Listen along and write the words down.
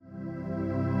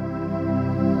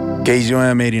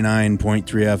KZUM 89.3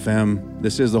 FM.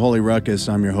 This is the Holy Ruckus.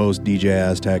 I'm your host, DJ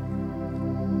Aztec.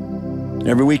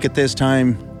 Every week at this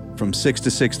time, from 6 to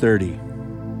 6:30,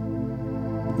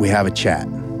 we have a chat.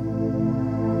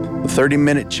 A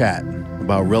 30-minute chat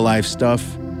about real-life stuff,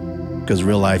 because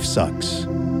real life sucks.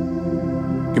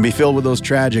 It can be filled with those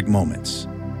tragic moments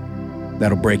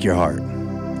that'll break your heart.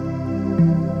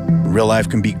 Real life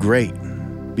can be great,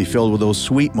 be filled with those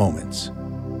sweet moments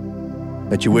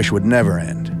that you wish would never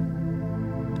end.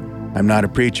 I'm not a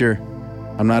preacher,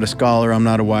 I'm not a scholar, I'm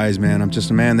not a wise man, I'm just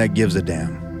a man that gives a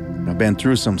damn. I've been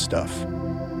through some stuff.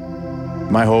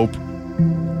 My hope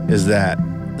is that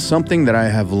something that I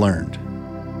have learned,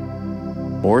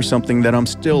 or something that I'm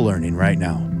still learning right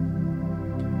now,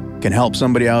 can help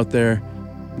somebody out there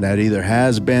that either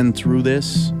has been through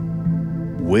this,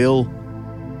 will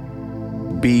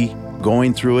be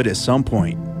going through it at some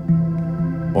point,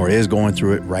 or is going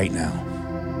through it right now.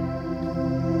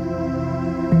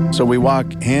 So we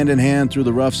walk hand in hand through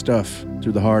the rough stuff,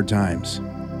 through the hard times,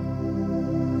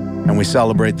 and we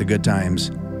celebrate the good times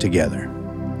together.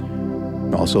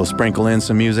 Also sprinkle in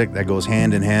some music that goes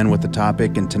hand in hand with the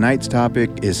topic, and tonight's topic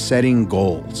is setting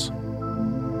goals.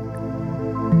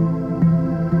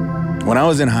 When I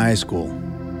was in high school,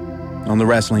 on the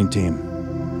wrestling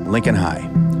team, Lincoln High,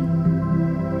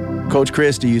 Coach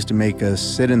Christie used to make us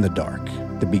sit in the dark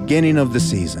at the beginning of the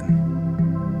season.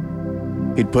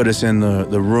 He'd put us in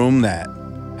the room that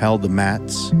held the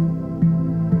mats,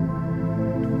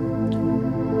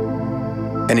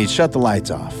 and he'd shut the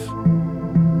lights off.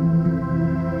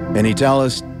 And he'd tell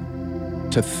us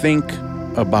to think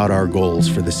about our goals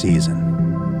for the season.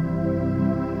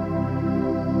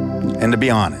 And to be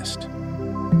honest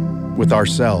with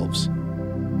ourselves.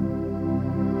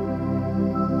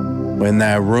 In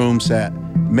that room sat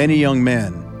many young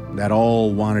men that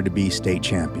all wanted to be state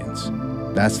champions.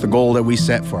 That's the goal that we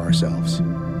set for ourselves.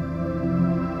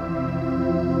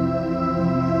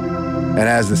 And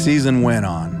as the season went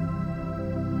on,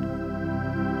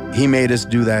 he made us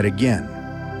do that again.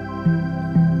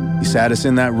 He sat us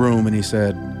in that room and he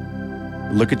said,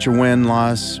 look at your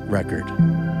win-loss record.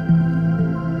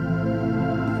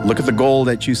 Look at the goal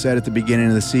that you set at the beginning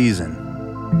of the season.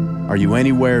 Are you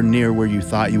anywhere near where you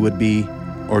thought you would be,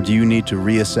 or do you need to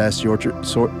reassess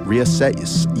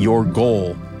your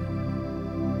goal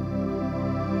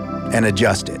and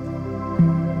adjust it?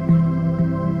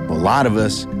 A lot of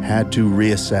us had to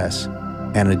reassess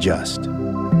and adjust.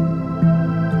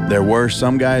 There were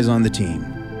some guys on the team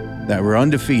that were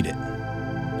undefeated,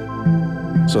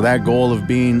 so that goal of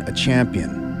being a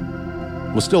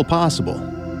champion was still possible.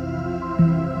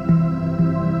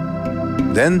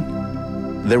 Then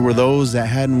there were those that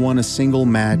hadn't won a single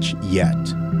match yet.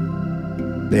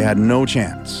 They had no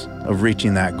chance of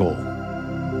reaching that goal.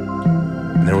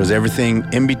 And there was everything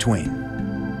in between.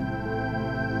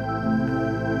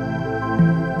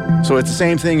 So it's the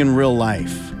same thing in real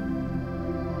life.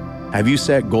 Have you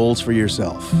set goals for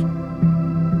yourself?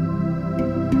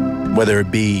 Whether it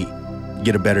be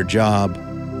get a better job,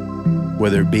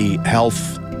 whether it be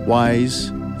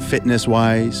health-wise,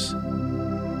 fitness-wise,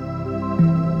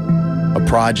 a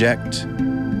project,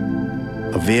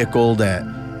 a vehicle that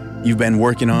you've been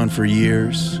working on for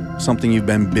years, something you've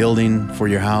been building for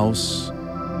your house.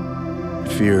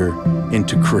 If you're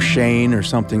into crocheting or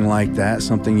something like that,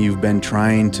 something you've been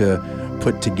trying to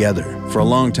put together for a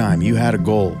long time, you had a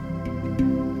goal.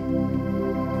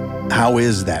 How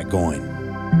is that going?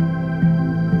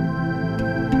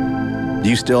 Do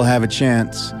you still have a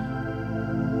chance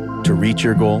to reach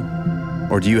your goal,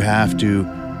 or do you have to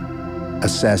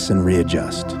assess and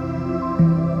readjust?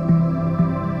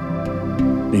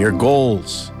 Your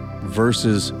goals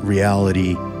versus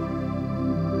reality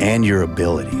and your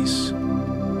abilities.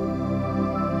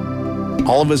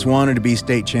 All of us wanted to be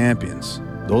state champions.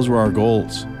 Those were our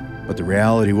goals. But the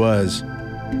reality was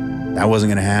that wasn't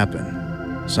going to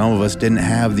happen. Some of us didn't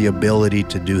have the ability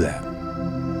to do that.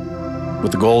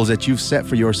 With the goals that you've set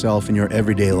for yourself in your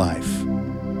everyday life,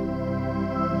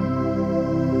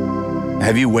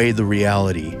 have you weighed the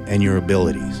reality and your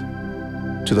abilities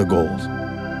to the goals?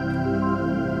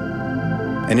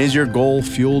 And is your goal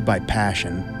fueled by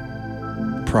passion,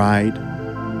 pride,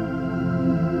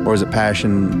 or is it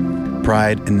passion,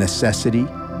 pride, and necessity?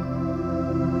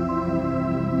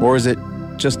 Or is it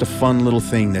just a fun little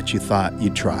thing that you thought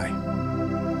you'd try?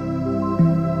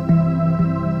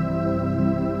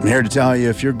 I'm here to tell you,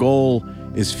 if your goal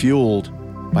is fueled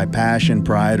by passion,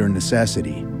 pride, or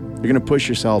necessity, you're going to push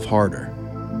yourself harder.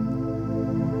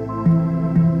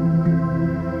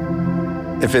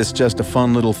 If it's just a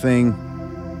fun little thing,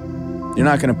 you're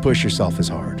not going to push yourself as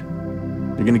hard.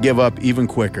 You're going to give up even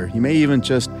quicker. You may even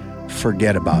just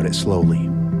forget about it slowly.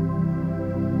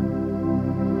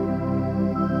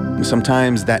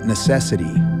 Sometimes that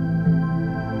necessity,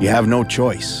 you have no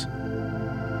choice.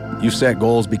 You set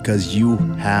goals because you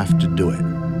have to do it.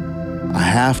 I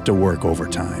have to work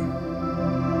overtime.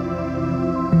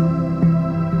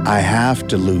 I have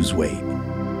to lose weight.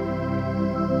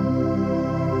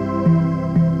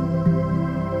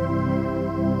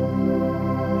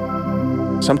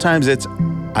 Sometimes it's,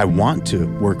 I want to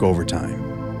work overtime.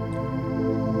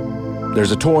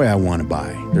 There's a toy I want to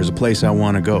buy. There's a place I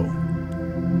want to go.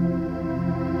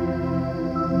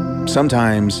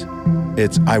 Sometimes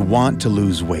it's, I want to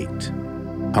lose weight.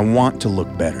 I want to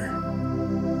look better.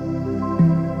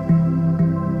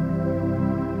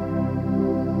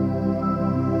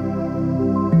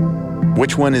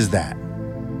 Which one is that?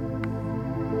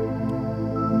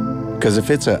 Because if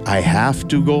it's a I have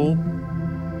to goal,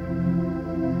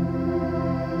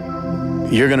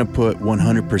 you're going to put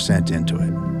 100% into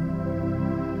it.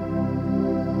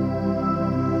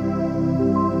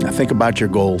 Now think about your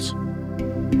goals.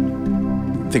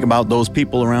 Think about those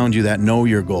people around you that know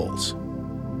your goals.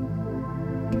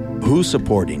 Who's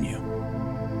supporting you?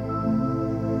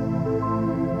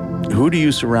 Who do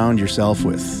you surround yourself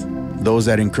with? Those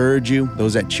that encourage you,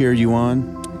 those that cheer you on?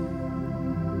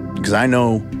 Because I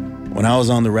know when I was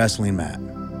on the wrestling mat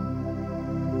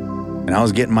and I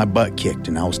was getting my butt kicked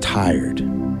and I was tired,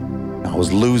 I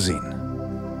was losing.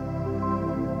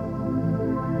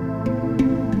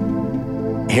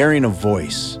 Hearing a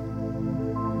voice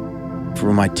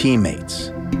from my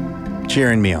teammates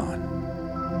cheering me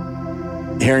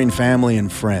on. Hearing family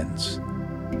and friends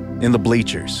in the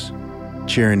bleachers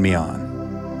cheering me on.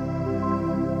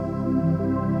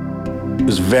 It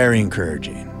was very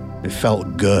encouraging. It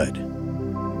felt good.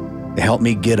 It helped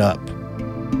me get up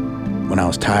when I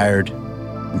was tired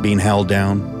and being held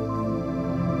down.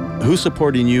 Who's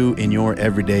supporting you in your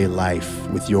everyday life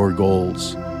with your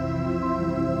goals?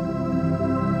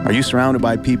 Are you surrounded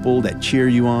by people that cheer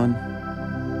you on?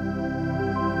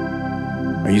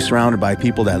 Are you surrounded by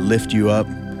people that lift you up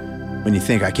when you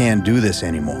think, I can't do this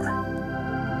anymore?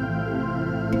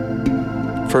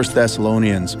 1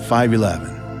 Thessalonians 5:11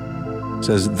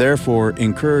 says, therefore,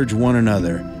 encourage one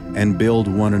another and build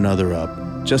one another up,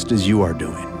 just as you are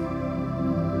doing.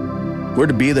 We're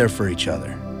to be there for each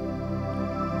other.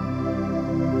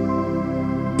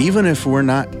 Even if we're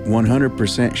not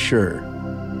 100% sure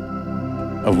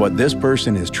of what this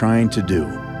person is trying to do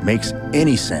makes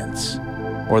any sense,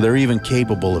 or they're even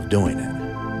capable of doing it,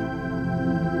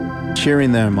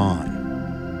 cheering them on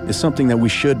is something that we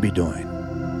should be doing.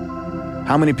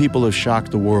 How many people have shocked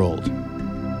the world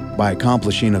by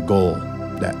accomplishing a goal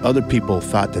that other people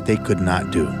thought that they could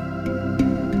not do?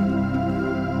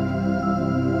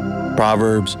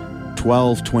 Proverbs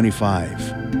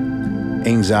 12:25.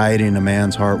 Anxiety in a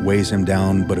man's heart weighs him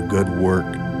down, but a good word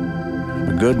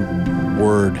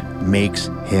makes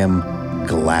him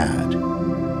glad.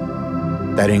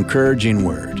 That encouraging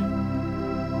word.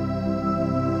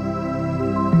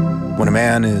 When a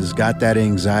man has got that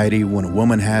anxiety, when a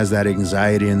woman has that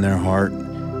anxiety in their heart,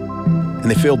 and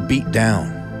they feel beat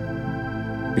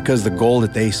down because the goal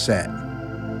that they set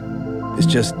is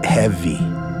just heavy,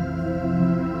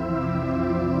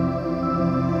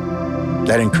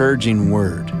 that encouraging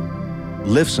word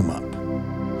lifts them up,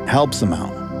 helps them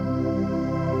out,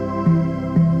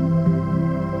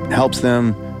 helps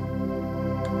them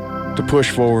to push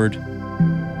forward,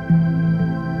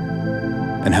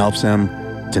 and helps them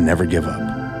to never give up.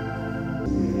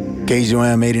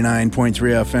 KZUM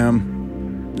 89.3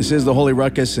 FM. This is the Holy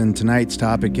Ruckus, and tonight's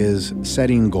topic is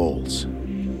setting goals.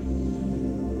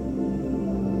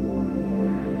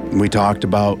 We talked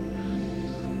about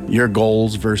your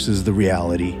goals versus the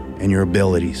reality and your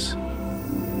abilities.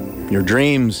 Your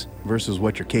dreams versus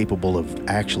what you're capable of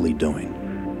actually doing.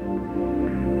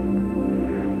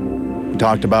 We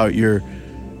talked about your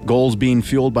goals being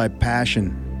fueled by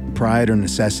passion, pride, or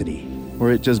necessity,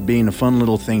 or it just being a fun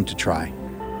little thing to try.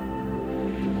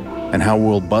 And how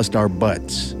we'll bust our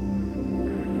butts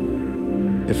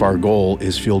if our goal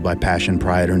is fueled by passion,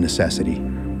 pride, or necessity.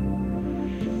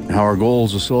 And how our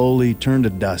goals will slowly turn to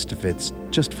dust if it's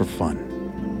just for fun.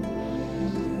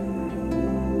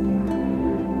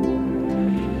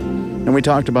 And we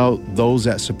talked about those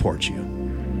that support you.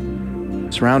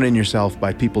 Surrounding yourself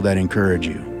by people that encourage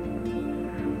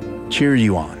you, cheer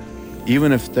you on,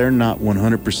 even if they're not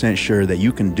 100% sure that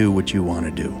you can do what you want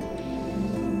to do.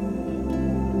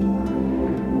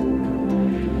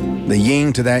 The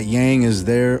yin to that yang is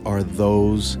there are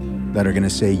those that are going to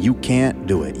say, you can't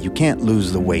do it. You can't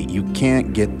lose the weight. You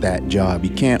can't get that job.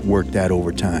 You can't work that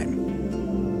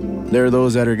overtime. There are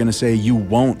those that are going to say, you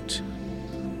won't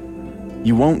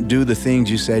You won't do the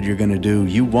things you said you're going to do.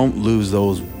 You won't lose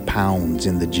those pounds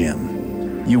in the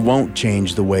gym. You won't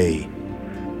change the way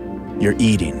you're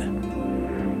eating.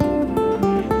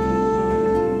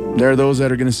 There are those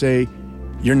that are going to say,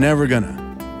 you're never going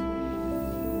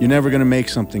to make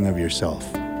something of yourself.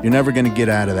 You're never going to get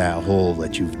out of that hole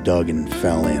that you've dug and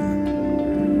fell in.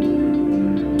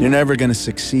 You're never going to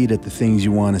succeed at the things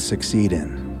you want to succeed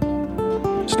in.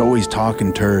 Just always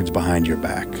talking turds behind your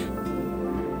back.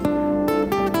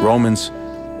 Romans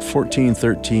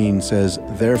 14:13 says,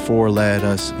 therefore let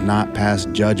us not pass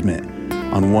judgment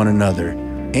on one another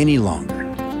any longer,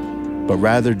 but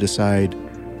rather decide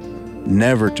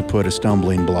never to put a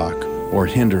stumbling block or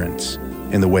hindrance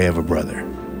in the way of a brother.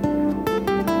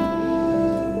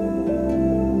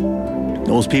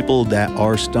 Those people that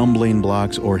are stumbling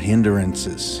blocks or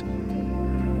hindrances,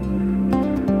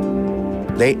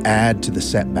 they add to the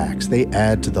setbacks. They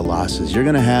add to the losses. You're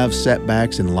going to have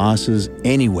setbacks and losses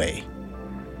anyway.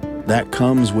 That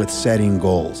comes with setting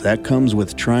goals. That comes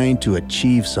with trying to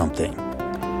achieve something.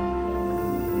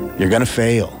 You're going to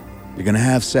fail. You're going to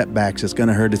have setbacks. It's going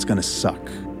to hurt. It's going to suck.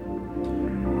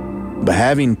 But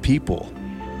having people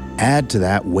add to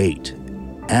that weight,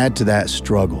 add to that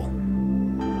struggle,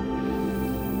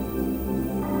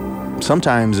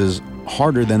 sometimes is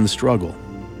harder than the struggle.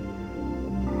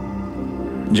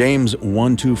 James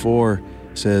 1:2-4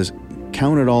 says,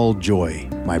 count it all joy,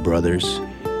 my brothers,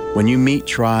 when you meet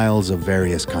trials of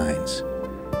various kinds.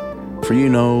 For you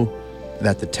know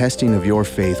that the testing of your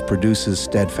faith produces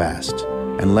steadfast,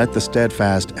 and let the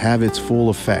steadfast have its full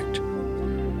effect,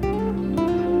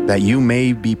 that you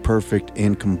may be perfect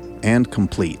and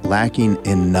complete, lacking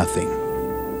in nothing.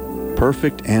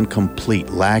 Perfect and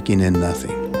complete, lacking in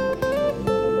nothing.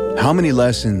 How many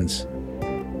lessons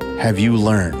have you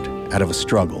learned out of a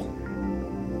struggle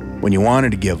when you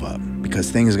wanted to give up because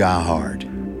things got hard?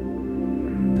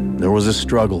 There was a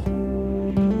struggle.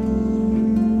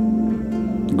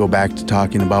 Go back to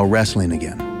talking about wrestling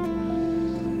again.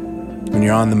 When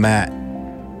you're on the mat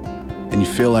and you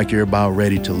feel like you're about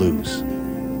ready to lose,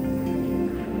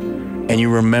 and you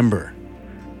remember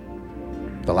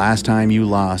the last time you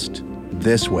lost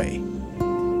this way,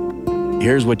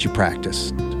 here's what you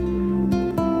practiced.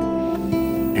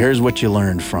 Here's what you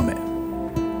learned from it.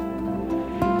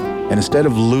 And instead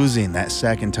of losing that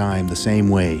second time the same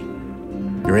way,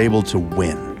 you're able to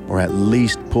win, or at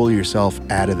least pull yourself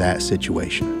out of that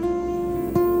situation.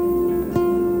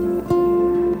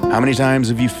 How many times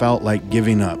have you felt like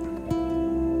giving up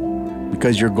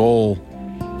because your goal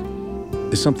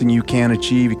is something you can't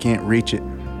achieve, you can't reach it?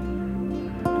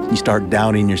 You start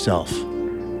doubting yourself,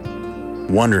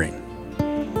 wondering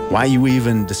why you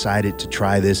even decided to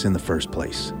try this in the first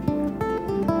place.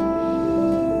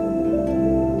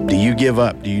 Do you give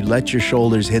up? Do you let your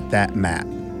shoulders hit that mat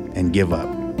and give up?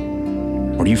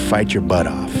 Or do you fight your butt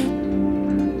off?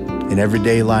 In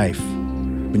everyday life,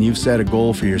 when you've set a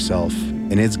goal for yourself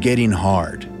and it's getting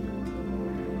hard,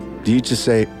 do you just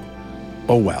say,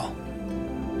 oh well,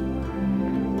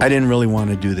 I didn't really want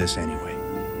to do this anyway?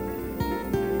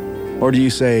 Or do you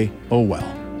say, oh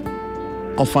well,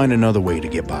 I'll find another way to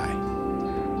get by?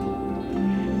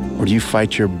 Or do you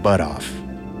fight your butt off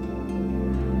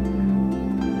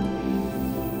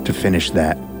to finish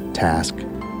that task,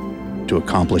 to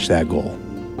accomplish that goal?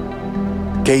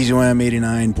 KZUM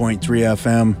 89.3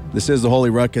 FM. This is the Holy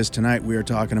Ruckus. Tonight we are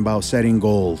talking about setting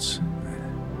goals.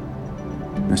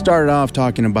 I started off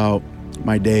talking about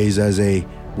my days as a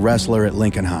wrestler at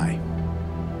Lincoln High,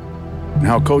 and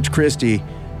how Coach Christie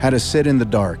had us sit in the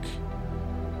dark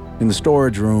in the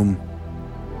storage room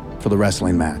for the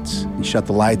wrestling mats. He shut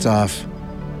the lights off,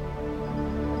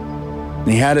 and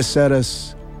he had to set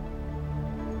us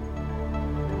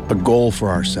a goal for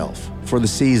ourselves for the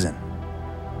season.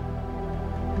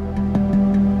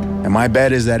 And my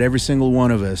bet is that every single one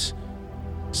of us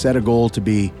set a goal to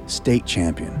be state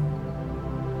champion.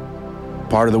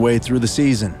 Part of the way through the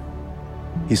season,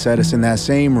 he set us in that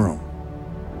same room,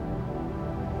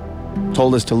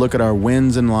 told us to look at our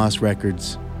wins and loss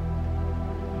records,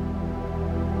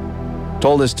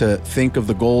 told us to think of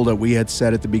the goal that we had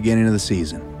set at the beginning of the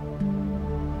season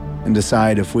and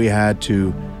decide if we had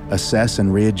to assess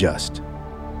and readjust,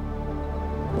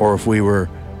 or if we were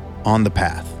on the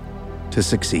path to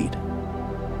succeed.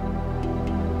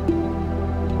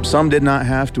 Some did not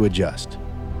have to adjust.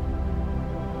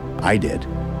 I did.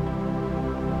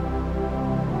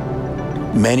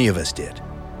 Many of us did.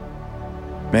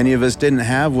 Many of us didn't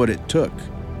have what it took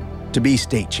to be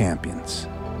state champions.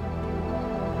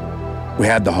 We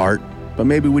had the heart, but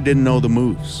maybe we didn't know the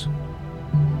moves.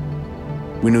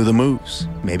 We knew the moves.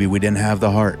 Maybe we didn't have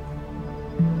the heart.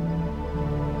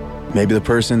 Maybe the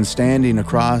person standing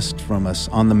across from us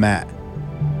on the mat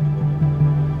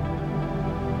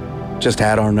just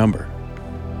had our number.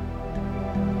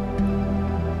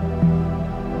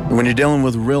 And when you're dealing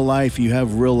with real life, you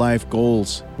have real life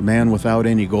goals. A man without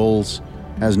any goals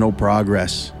has no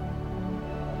progress.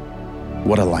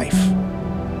 What a life.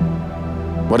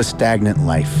 What a stagnant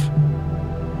life.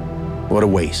 What a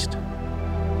waste.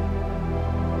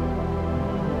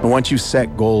 And once you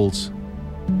set goals,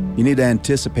 you need to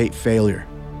anticipate failure.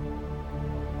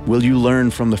 Will you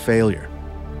learn from the failure?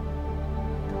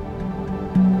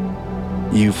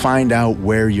 You find out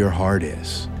where your heart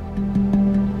is.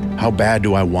 How bad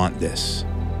do I want this?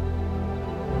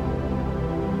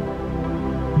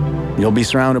 You'll be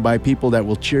surrounded by people that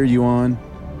will cheer you on.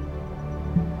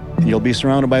 And you'll be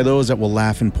surrounded by those that will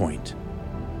laugh and point.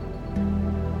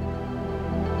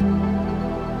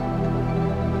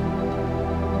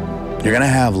 You're going to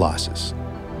have losses,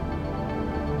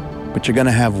 but you're going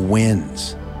to have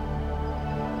wins.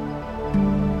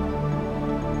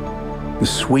 The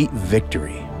sweet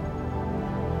victory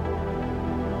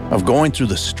of going through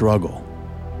the struggle,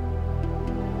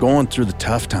 going through the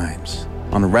tough times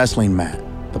on the wrestling mat,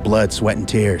 the blood, sweat, and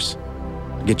tears.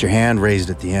 Get your hand raised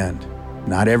at the end.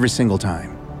 Not every single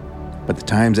time, but the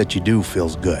times that you do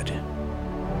feels good.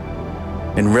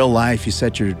 In real life, you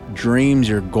set your dreams,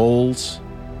 your goals,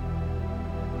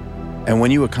 and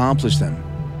when you accomplish them,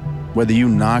 whether you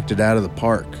knocked it out of the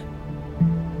park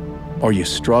or you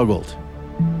struggled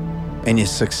and you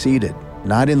succeeded,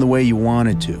 not in the way you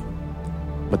wanted to,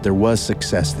 but there was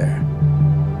success there.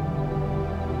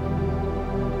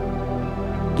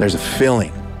 There's a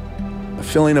feeling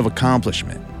of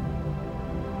accomplishment,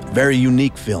 a very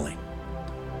unique feeling.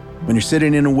 When you're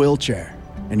sitting in a wheelchair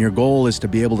and your goal is to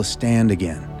be able to stand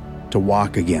again, to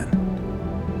walk again,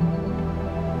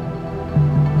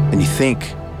 and you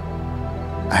think,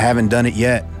 I haven't done it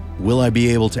yet. Will I be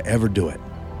able to ever do it?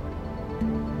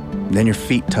 And then your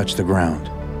feet touch the ground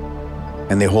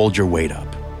and they hold your weight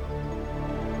up.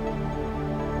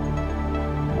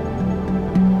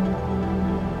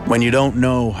 When you don't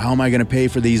know, how am I going to pay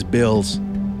for these bills?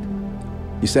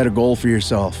 You set a goal for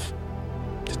yourself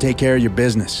to take care of your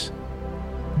business.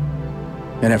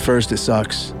 And at first it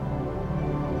sucks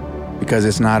because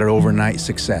it's not an overnight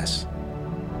success.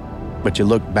 But you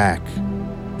look back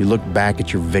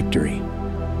at your victory.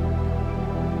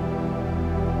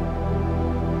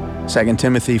 2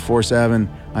 Timothy 4:7,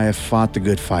 I have fought the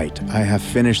good fight. I have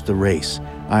finished the race.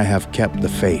 I have kept the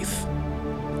faith.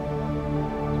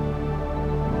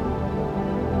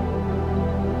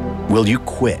 Will you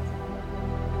quit?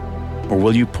 Or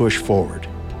will you push forward?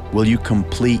 Will you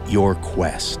complete your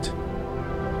quest?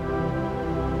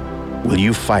 Will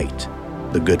you fight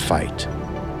the good fight?